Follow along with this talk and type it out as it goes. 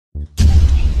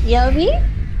Yovi?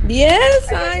 Yes,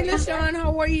 hi, LaShawn.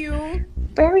 How are you?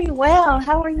 Very well.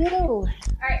 How are you? All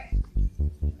right.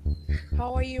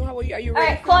 How are you? How are you? Are you All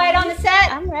ready right. for Quiet me? on the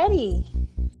set. I'm ready.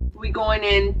 We going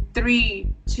in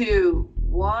three, two,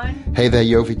 one. Hey there,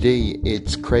 Yovi D.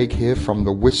 It's Craig here from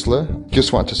The Whistler.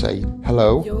 Just want to say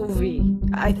hello.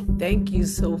 Yovi, I thank you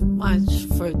so much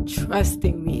for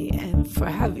trusting me and for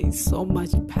having so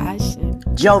much passion.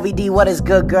 Jovi D, what is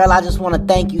good, girl? I just want to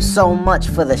thank you so much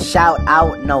for the shout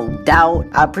out, no doubt.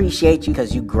 I appreciate you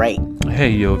because you great.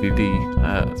 Hey, Yovi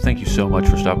D. Thank you so much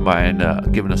for stopping by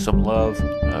and giving us some love.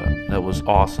 That was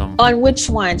awesome. On which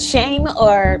one? Shame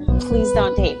or please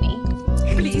don't date me?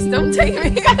 Please don't take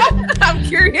me. I'm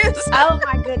curious. Oh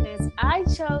my goodness. I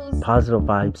chose positive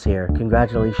vibes here.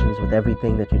 Congratulations with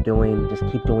everything that you're doing. Just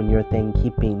keep doing your thing.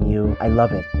 Keep being you. I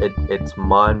love it. It's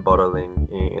mind-boggling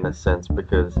in a sense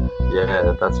because,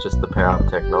 yeah, that's just the power of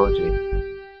technology.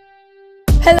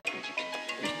 Hello.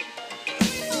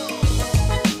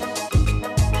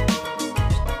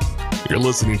 You're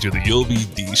listening to the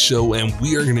Yovi D Show, and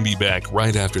we are going to be back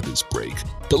right after this break.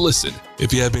 But listen,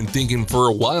 if you have been thinking for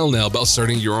a while now about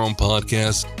starting your own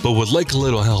podcast, but would like a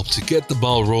little help to get the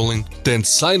ball rolling, then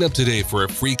sign up today for a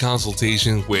free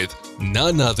consultation with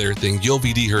none other than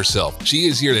Yovi D herself. She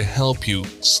is here to help you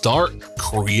start,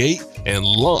 create, and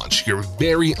launch your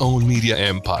very own media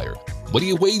empire. What are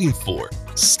you waiting for?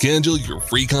 Schedule your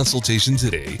free consultation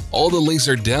today. All the links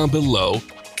are down below.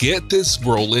 Get this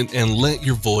rolling and let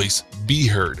your voice be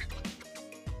heard.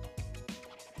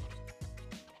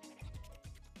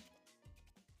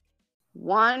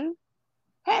 One.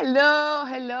 Hello,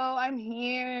 I'm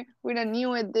here with a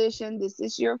new edition. This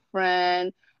is your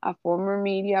friend, a former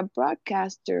media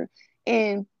broadcaster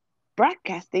in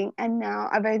broadcasting, and now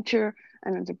I venture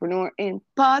an entrepreneur in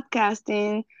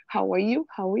podcasting. How are you?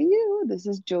 This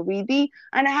is Jovi D,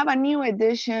 and I have a new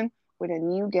edition with a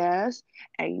new guest.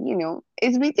 And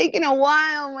it's been taking a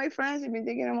while, my friends. It's been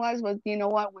taking a while, but you know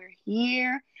what? We're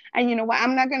here. And you know what?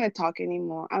 I'm not going to talk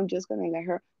anymore. I'm just going to let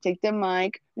her take the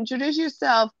mic. Introduce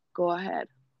yourself. Go ahead.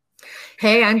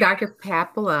 Hey, I'm Dr.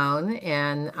 Pat Boulogne,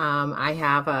 and I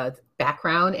have a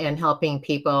background in helping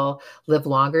people live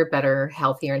longer, better,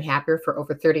 healthier, and happier for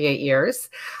over 38 years.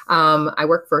 I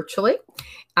work virtually,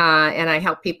 and I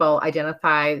help people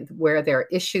identify where their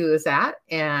issue is at,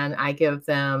 and I give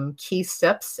them key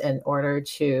steps in order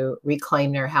to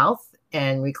reclaim their health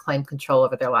and reclaim control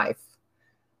over their life.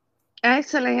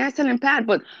 Excellent, Pat.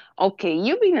 But okay,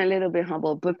 you've been a little bit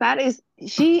humble, but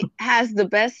she has the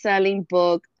best-selling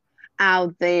book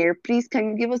out there. Please,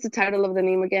 can you give us the title of the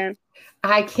name again?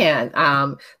 I can.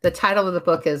 The title of the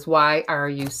book is Why Are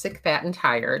You Sick, Fat, and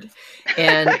Tired?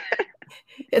 And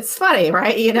it's funny,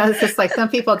 right? It's just like some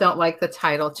people don't like the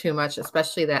title too much,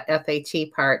 especially that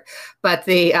FAT part. But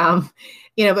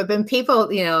but when people,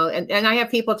 and I have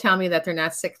people tell me that they're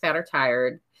not sick, fat, or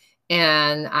tired.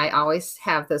 And I always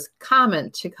have this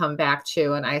comment to come back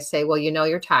to, and I say, well,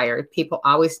 you're tired. People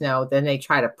always know. Then they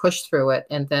try to push through it,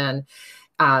 and then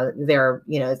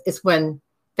it's when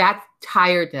that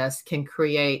tiredness can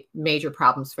create major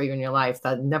problems for you in your life.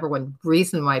 The number one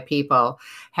reason why people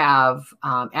have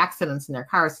accidents in their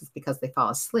cars is because they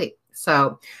fall asleep.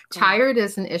 So tired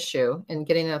is an issue, and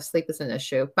getting enough sleep is an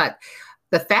issue. But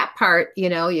the fat part,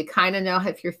 you kind of know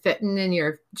if you're fitting in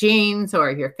your jeans or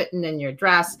if you're fitting in your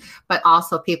dress, but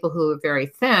also people who are very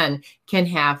thin can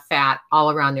have fat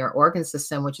all around their organ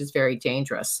system, which is very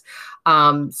dangerous.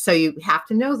 So you have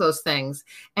to know those things,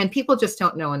 and people just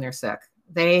don't know when they're sick.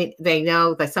 They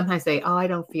know that sometimes I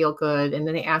don't feel good. And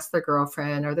then they ask their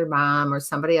girlfriend or their mom or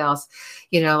somebody else,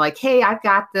 like, hey, I've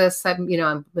got this, I've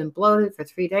been bloated for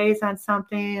 3 days on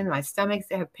something, and my stomach's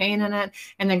have pain in it.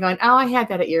 And they're going, oh, I had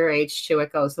that at your age too.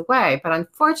 It goes away. But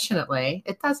unfortunately,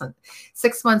 it doesn't.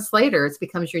 6 months later, it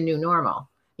becomes your new normal.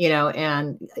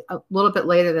 And a little bit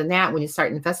later than that, when you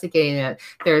start investigating it,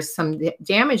 there's some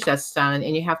damage that's done,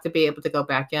 and you have to be able to go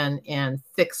back in and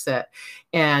fix it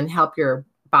and help your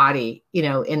body,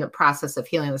 in the process of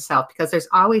healing itself, because there's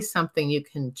always something you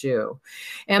can do.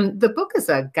 And the book is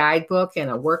a guidebook and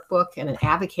a workbook and an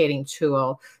advocating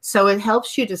tool. So it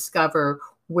helps you discover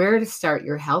where to start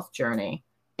your health journey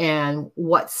and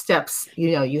what steps,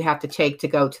 you have to take to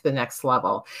go to the next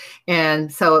level. And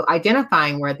so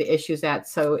identifying where the issue's at,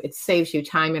 so it saves you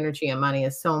time, energy, and money,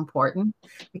 is so important,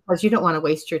 because you don't want to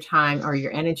waste your time or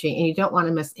your energy, and you don't want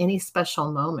to miss any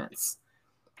special moments.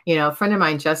 A friend of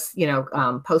mine just,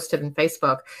 posted on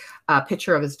Facebook a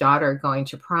picture of his daughter going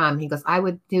to prom. He goes, I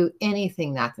would do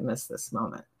anything not to miss this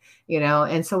moment.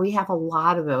 And so we have a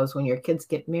lot of those when your kids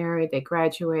get married, they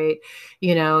graduate,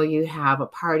 you have a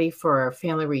party for a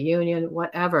family reunion,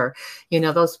 whatever,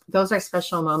 those are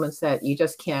special moments that you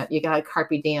just can't, you got to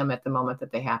carpe diem at the moment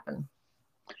that they happen.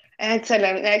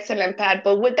 Excellent, Pat.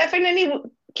 But we're definitely,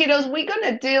 kiddos, we're going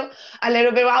to do a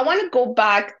little bit. I want to go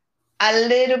back a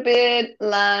little bit,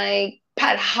 like,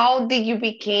 Pat, how did you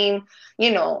became,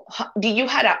 did you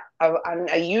had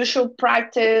a usual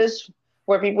practice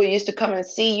where people used to come and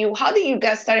see you? How did you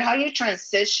get started? How you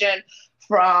transition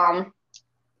from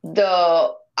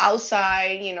the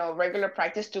outside, regular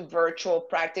practice to virtual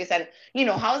practice? And,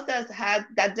 how does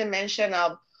that dimension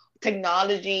of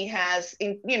technology has,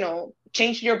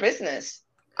 changed your business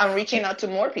and reaching out to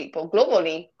more people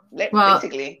globally,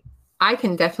 basically? I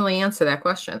can definitely answer that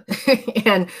question.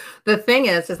 And the thing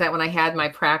is that when I had my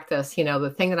practice,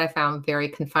 the thing that I found very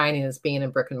confining is being in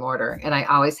brick and mortar. And I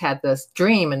always had this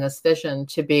dream and this vision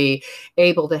to be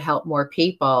able to help more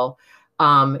people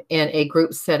in a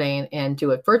group setting and do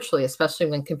it virtually, especially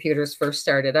when computers first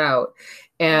started out.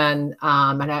 And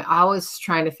I was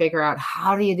trying to figure out,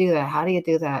 how do you do that? How do you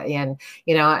do that? And,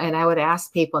 and I would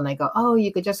ask people and they go, oh,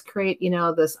 you could just create,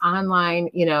 this online,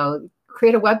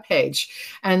 create a web page.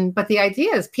 But the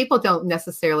idea is people don't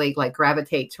necessarily like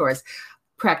gravitate towards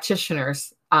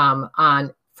practitioners from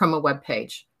a web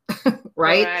page,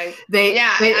 right?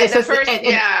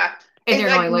 And you're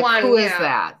going like, who is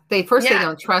that? They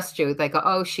don't trust you. They go,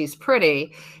 oh, she's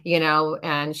pretty,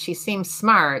 and she seems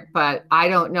smart, but I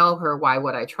don't know her. Why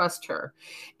would I trust her?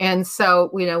 And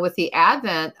so, with the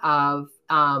advent of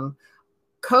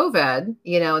COVID,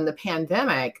 and the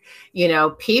pandemic,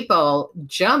 people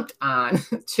jumped on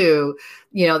to,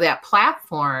 that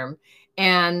platform.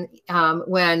 And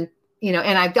when,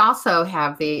 and I've also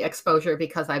have the exposure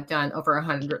because I've done over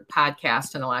 100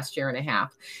 podcasts in the last year and a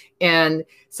half. And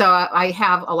so I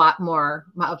have a lot more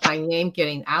of my name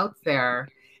getting out there.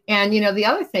 And, the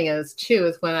other thing is too,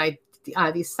 is when I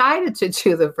decided to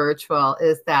do the virtual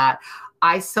is that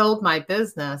I sold my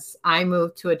business. I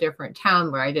moved to a different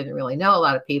town where I didn't really know a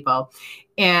lot of people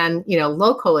and,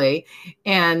 locally.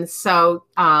 And so,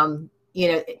 and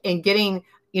getting,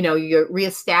 you're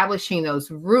reestablishing those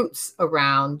roots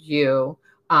around you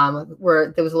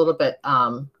where there was a little bit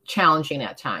challenging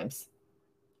at times.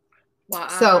 Wow.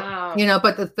 So,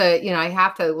 but I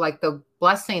have to, like, the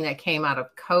blessing that came out of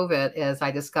COVID is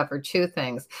I discovered two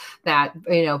things that,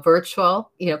 virtual,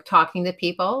 talking to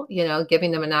people,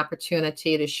 giving them an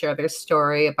opportunity to share their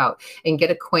story about and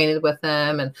get acquainted with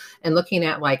them and looking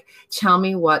at, like, tell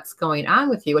me what's going on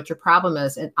with you, what your problem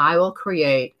is. And I will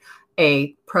create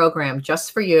a program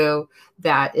just for you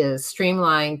that is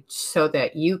streamlined so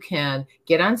that you can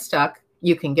get unstuck.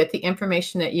 You can get the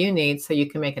information that you need so you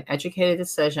can make an educated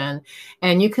decision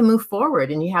and you can move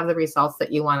forward and you have the results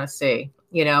that you want to see,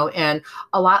 and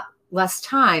a lot less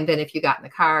time than if you got in the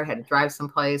car, had to drive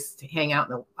someplace to hang out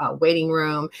in the waiting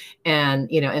room and,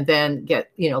 and then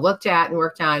get, looked at and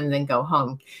worked on and then go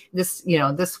home. This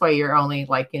way you're only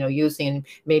like, using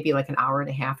maybe like an hour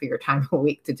and a half of your time a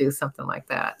week to do something like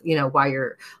that, while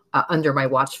you're under my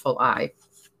watchful eye.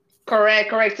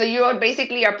 Correct. So you are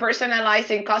basically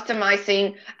personalizing,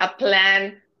 customizing a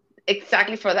plan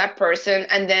exactly for that person.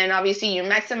 And then obviously you're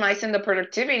maximizing the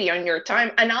productivity on your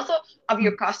time and also of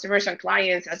your customers and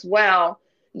clients as well.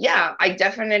 Yeah, I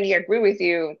definitely agree with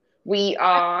you. We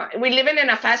living in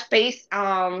a fast-paced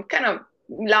kind of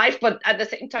life, but at the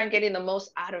same time getting the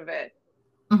most out of it.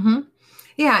 Mm-hmm.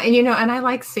 Yeah. And, and I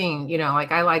like seeing,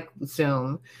 like I like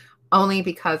Zoom. Only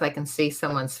because I can see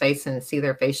someone's face and see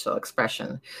their facial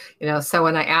expression, so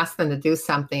when I ask them to do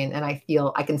something and I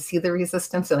can see the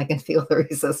resistance and I can feel the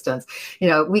resistance,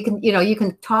 we can, you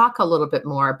can talk a little bit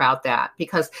more about that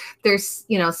because there's,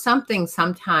 something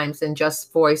sometimes in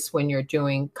just voice when you're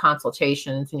doing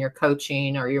consultations and you're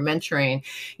coaching or you're mentoring,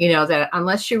 that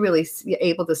unless you're really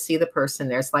able to see the person,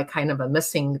 there's like kind of a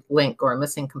missing link or a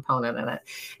missing component in it.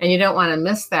 And you don't want to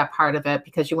miss that part of it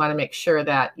because you want to make sure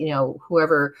that,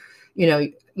 whoever,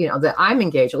 that I'm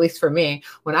engaged, at least for me,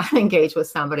 when I'm engaged with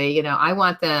somebody, I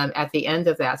want them at the end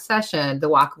of that session to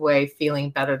walk away feeling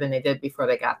better than they did before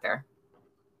they got there.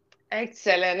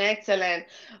 Excellent.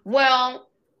 Well,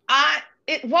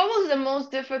 what was the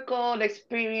most difficult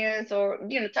experience or,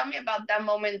 tell me about that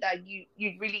moment that you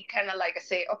really kind of like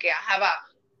say, okay, I have a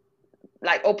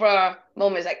like Oprah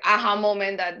moments, like aha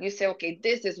moment that you say, okay,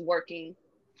 this is working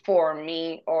for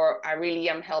me, or I really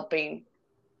am helping,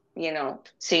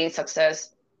 seeing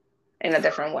success in a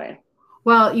different way?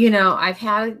 Well, I've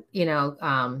had,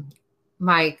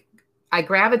 I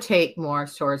gravitate more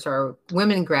towards, or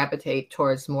women gravitate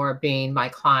towards more being my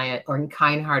client or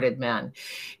kind-hearted men.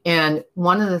 And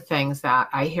one of the things that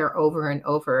I hear over and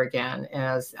over again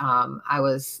is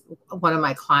one of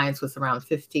my clients was around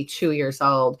 52 years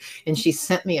old, and she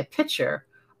sent me a picture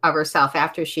of herself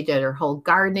after she did her whole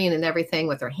gardening and everything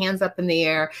with her hands up in the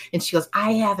air. And she goes,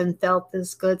 I haven't felt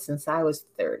this good since I was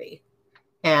 30.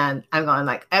 And I'm going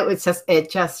like,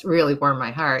 it just really warmed my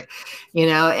heart, you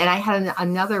know. And I had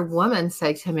another woman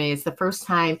say to me, it's the first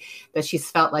time that she's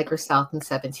felt like herself in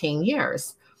 17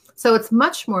 years. So it's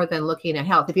much more than looking at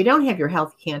health. If you don't have your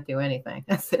health, you can't do anything.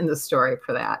 That's in the story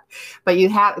for that. But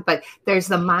there's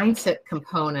the mindset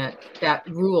component that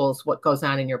rules what goes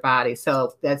on in your body.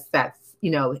 So that's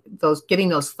getting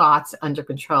those thoughts under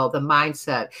control, the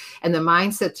mindset, and the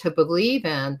mindset to believe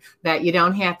in that you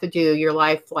don't have to do your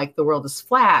life like the world is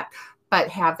flat, but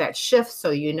have that shift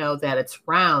so you know that it's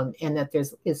round and that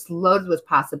it's loaded with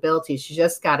possibilities. You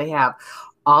just got to have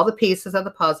all the pieces of the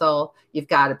puzzle. You've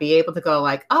got to be able to go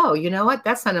like, oh, you know what?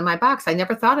 That's not in my box. I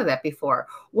never thought of that before.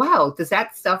 Wow. Does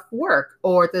that stuff work?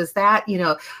 Or does that,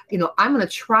 I'm going to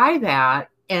try that.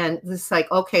 And it's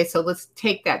like, okay, so let's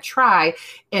take that try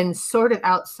and sort it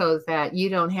out so that you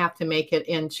don't have to make it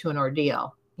into an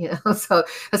ordeal. So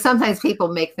sometimes people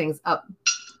make things up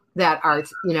that are,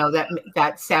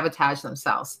 that sabotage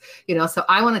themselves. So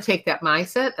I want to take that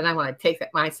mindset, and I want to take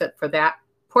that mindset for that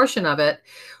portion of it,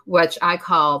 which I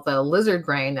call the lizard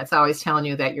brain, that's always telling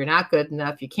you that you're not good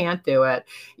enough, you can't do it,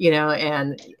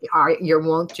 and you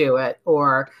won't do it,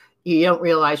 or you don't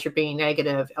realize you're being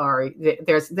negative, or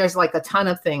there's like a ton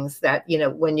of things that,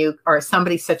 when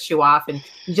somebody sets you off and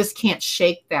you just can't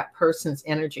shake that person's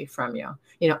energy from you.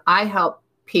 I help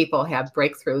people have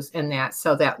breakthroughs in that,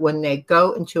 so that when they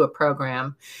go into a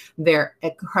program, they're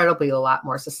incredibly a lot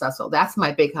more successful. That's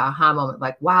my big aha moment.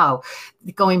 Like, wow,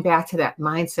 going back to that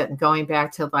mindset and going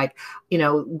back to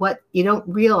what you don't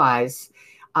realize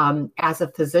as a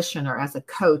physician or as a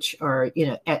coach, or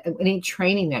any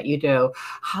training that you do,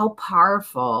 how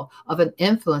powerful of an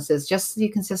influence is just you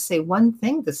can just say one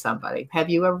thing to somebody. Have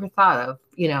you ever thought of,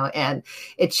 and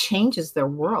it changes their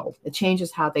world. It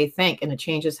changes how they think, and it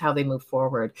changes how they move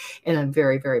forward in a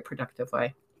very, very productive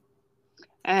way.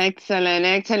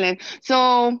 Excellent.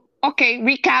 So, okay,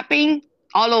 recapping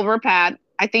all over, Pat.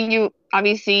 I think you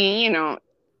obviously,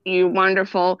 you're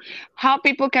wonderful. How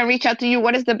people can reach out to you?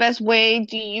 What is the best way?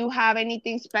 Do you have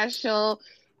anything special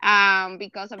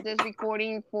because of this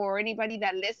recording for anybody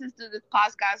that listens to this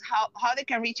podcast? How they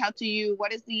can reach out to you?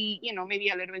 What is the, maybe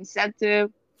a little incentive?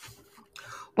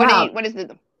 What is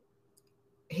the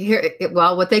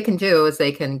what they can do is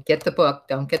they can get the book.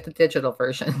 Don't get the digital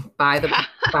version. Buy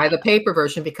the paper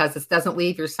version, because it doesn't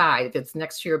leave your side. If it's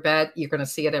next to your bed, you're going to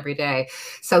see it every day.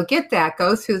 So get that,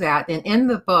 go through that. And in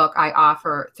the book, I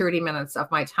offer 30 minutes of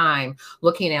my time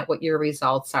looking at what your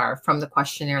results are from the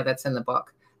questionnaire that's in the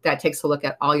book. That takes a look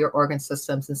at all your organ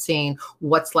systems and seeing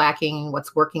what's lacking,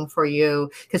 what's working for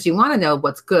you, because you want to know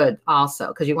what's good also,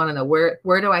 because you want to know where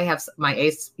do I have my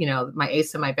ace, my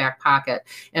ace in my back pocket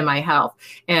and my health.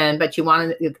 But you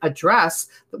want to address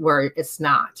where it's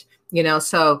not.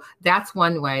 So that's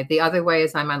one way. The other way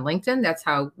is I'm on LinkedIn. That's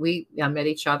how we met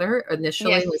each other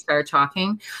initially. Yes. We started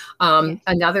talking. Yes.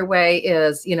 Another way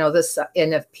is, this,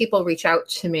 and if people reach out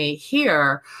to me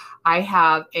here, I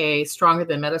have a Stronger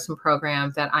Than Medicine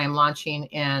program that I'm launching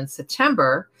in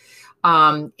September.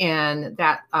 And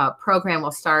that program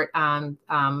will start on,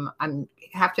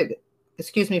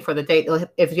 excuse me for the date.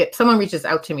 If someone reaches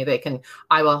out to me,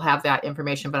 I will have that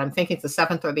information, but I'm thinking it's the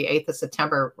 7th or the 8th of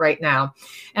September right now.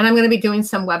 And I'm going to be doing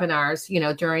some webinars,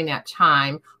 during that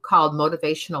time, called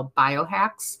Motivational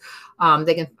Biohacks. I'm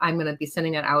going to be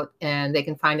sending it out, and they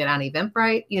can find it on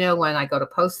Eventbrite, when I go to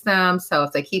post them. So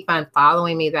if they keep on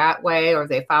following me that way, or if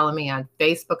they follow me on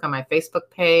Facebook, on my Facebook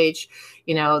page,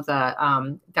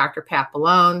 the Dr. Pat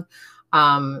Boulogne,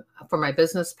 for my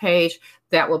business page,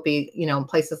 that will be, in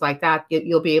places like that,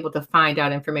 you'll be able to find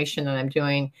out information that I'm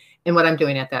doing and what I'm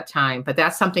doing at that time. But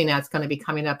that's something that's going to be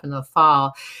coming up in the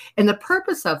fall. And the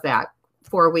purpose of that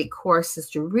 4-week course is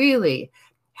to really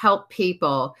help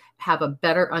people have a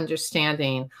better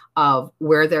understanding of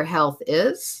where their health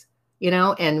is,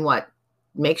 and what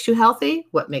makes you healthy,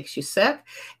 what makes you sick,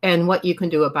 and what you can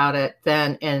do about it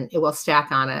then, and it will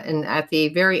stack on it. And at the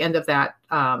very end of that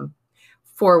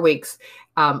 4 weeks,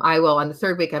 on the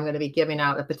 3rd week, I'm going to be giving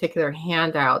out a particular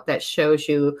handout that shows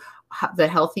you the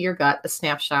health of your gut, a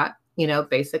snapshot,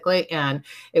 basically, and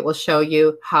it will show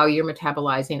you how you're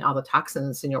metabolizing all the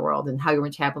toxins in your world and how you're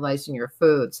metabolizing your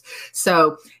foods.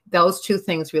 So those two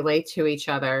things relate to each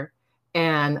other.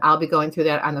 And I'll be going through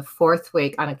that on the 4th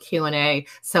week on a Q&A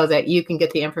so that you can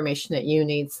get the information that you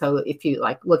need. So if you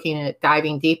like looking at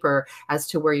diving deeper as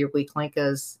to where your weak link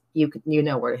is, you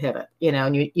know where to hit it,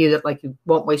 and you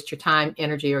won't waste your time,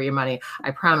 energy, or your money.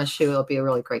 I promise you it'll be a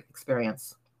really great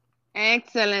experience.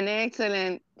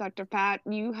 Excellent. Dr. Pat,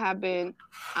 you have been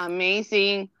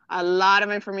amazing. A lot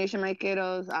of information, my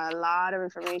kiddos, a lot of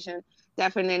information.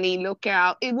 Definitely look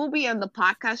out. It will be on the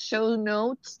podcast show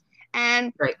notes.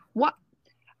 And Great. What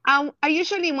I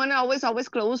usually want to always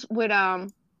close with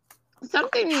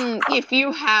something, if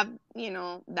you have,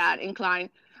 that inclined,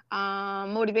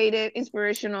 motivated,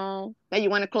 inspirational, that you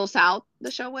want to close out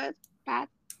the show with, Pat?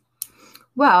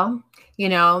 Well,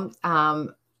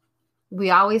 we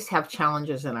always have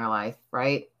challenges in our life,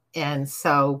 right? And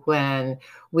so when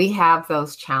we have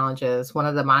those challenges, one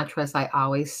of the mantras I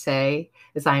always say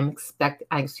is I am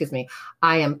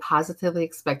positively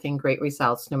expecting great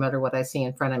results no matter what I see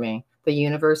in front of me. The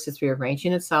universe is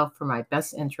rearranging itself for my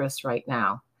best interest right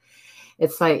now.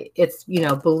 It's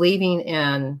believing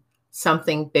in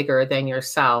something bigger than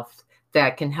yourself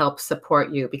that can help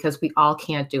support you, because we all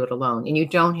can't do it alone. And you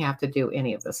don't have to do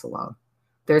any of this alone.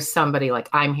 There's somebody like,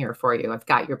 I'm here for you. I've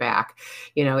got your back,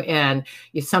 and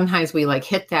sometimes we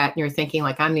hit that and you're thinking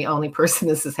I'm the only person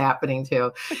this is happening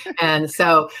to. And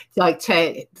so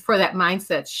for that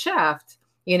mindset shift,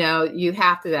 you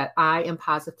have to I am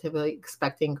positively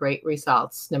expecting great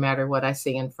results no matter what I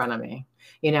see in front of me,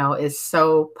 is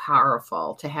so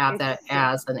powerful to have that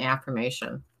as an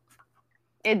affirmation.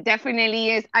 It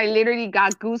definitely is. I literally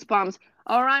got goosebumps.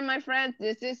 All right, my friends,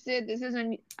 this is it. This is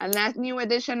a last new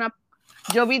edition of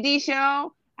Jovi D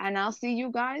Show, and I'll see you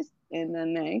guys in the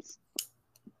next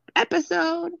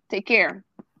episode. Take care.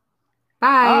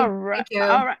 Bye. All right.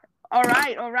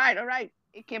 All right.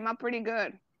 It came out pretty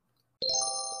good.